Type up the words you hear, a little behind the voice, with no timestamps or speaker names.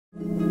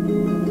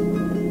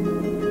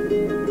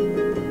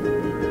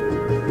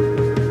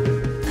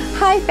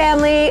Hi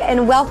family,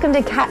 and welcome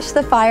to Catch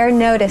the Fire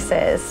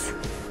Notices.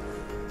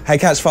 Hey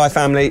Catch Fire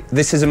family,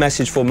 this is a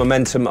message for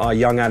Momentum, our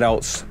young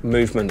adults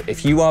movement.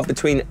 If you are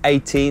between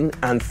 18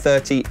 and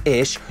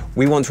 30-ish,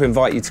 we want to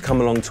invite you to come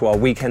along to our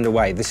weekend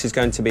away. This is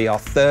going to be our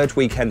third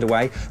weekend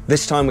away.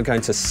 This time we're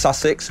going to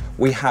Sussex.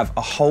 We have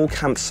a whole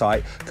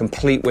campsite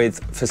complete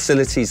with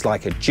facilities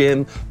like a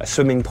gym, a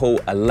swimming pool,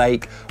 a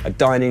lake, a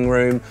dining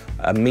room,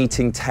 a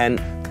meeting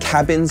tent,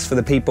 cabins for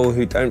the people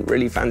who don't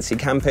really fancy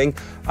camping,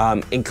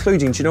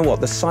 including, do you know what,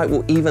 the site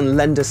will even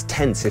lend us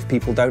tents if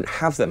people don't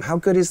have them. How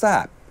good is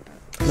that?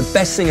 The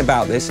best thing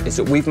about this is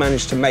that we've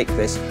managed to make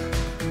this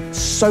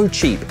so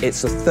cheap,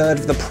 it's a third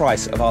of the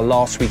price of our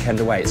last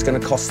weekend away. It's going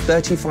to cost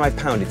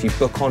 £35 if you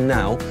book on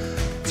now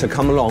to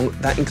come along.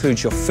 That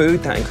includes your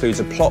food, that includes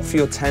a plot for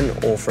your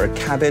tent or for a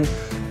cabin.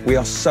 We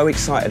are so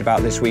excited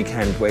about this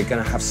weekend. We're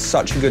going to have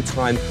such a good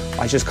time.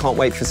 I just can't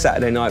wait for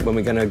Saturday night when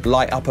we're going to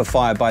light up a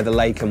fire by the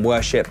lake and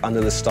worship under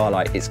the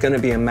starlight. It's going to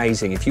be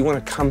amazing. If you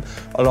want to come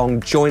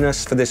along, join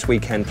us for this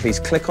weekend, please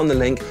click on the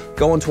link,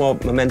 go onto our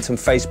Momentum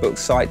Facebook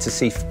site to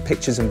see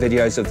pictures and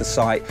videos of the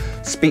site,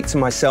 speak to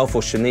myself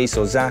or Shanice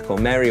or Zach or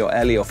Mary or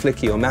Ellie or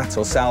Flicky or Matt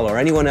or Sal or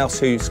anyone else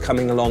who's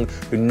coming along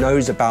who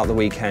knows about the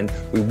weekend.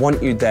 We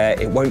want you there.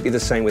 It won't be the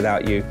same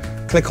without you.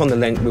 Click on the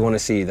link. We want to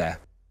see you there.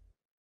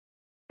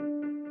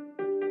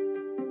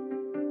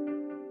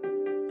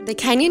 The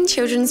Kenyan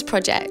Children's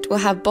Project will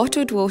have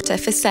bottled water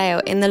for sale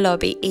in the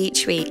lobby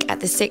each week at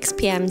the 6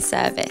 p.m.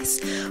 service.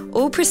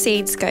 All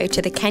proceeds go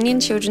to the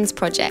Kenyan Children's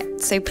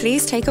Project, so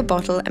please take a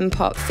bottle and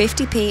pop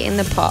 50p in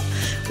the pot.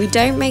 We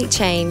don't make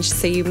change,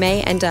 so you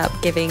may end up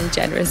giving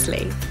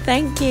generously.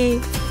 Thank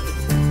you.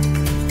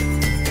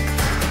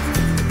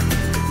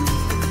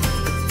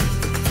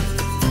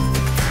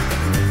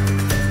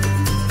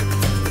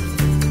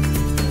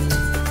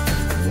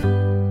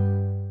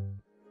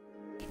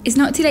 It's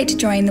not too late to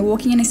join the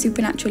Walking in a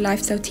Supernatural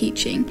Lifestyle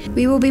teaching.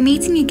 We will be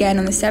meeting again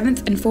on the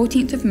 7th and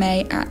 14th of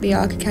May at the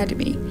Ark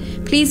Academy.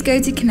 Please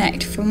go to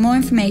Connect for more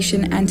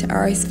information and to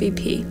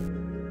RSVP.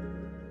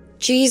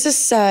 Jesus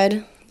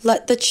said,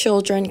 "Let the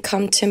children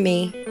come to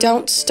me.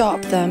 Don't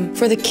stop them,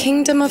 for the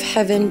kingdom of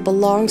heaven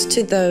belongs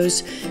to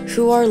those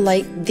who are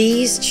like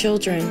these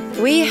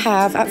children." We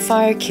have at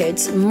Fire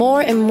Kids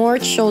more and more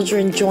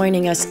children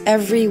joining us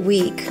every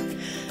week.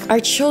 Our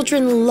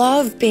children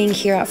love being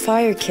here at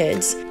Fire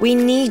Kids. We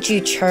need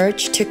you,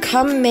 church, to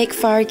come make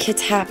Fire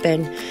Kids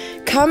happen.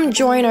 Come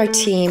join our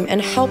team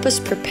and help us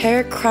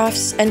prepare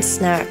crafts and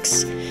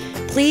snacks.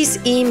 Please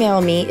email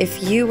me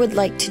if you would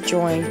like to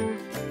join.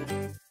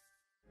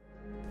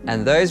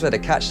 And those were the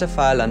Catch the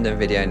Fire London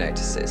video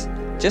notices.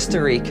 Just to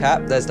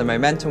recap, there's the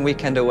Momentum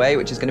Weekend Away,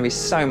 which is going to be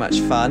so much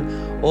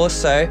fun.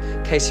 Also,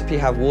 KCP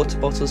have water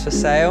bottles for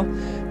sale.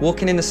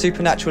 Walking in the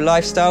Supernatural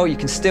Lifestyle, you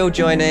can still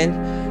join in.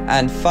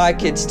 And Fire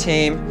Kids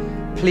team,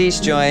 please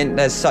join.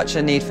 There's such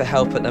a need for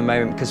help at the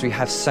moment because we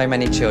have so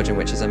many children,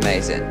 which is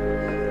amazing.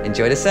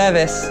 Enjoy the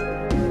service.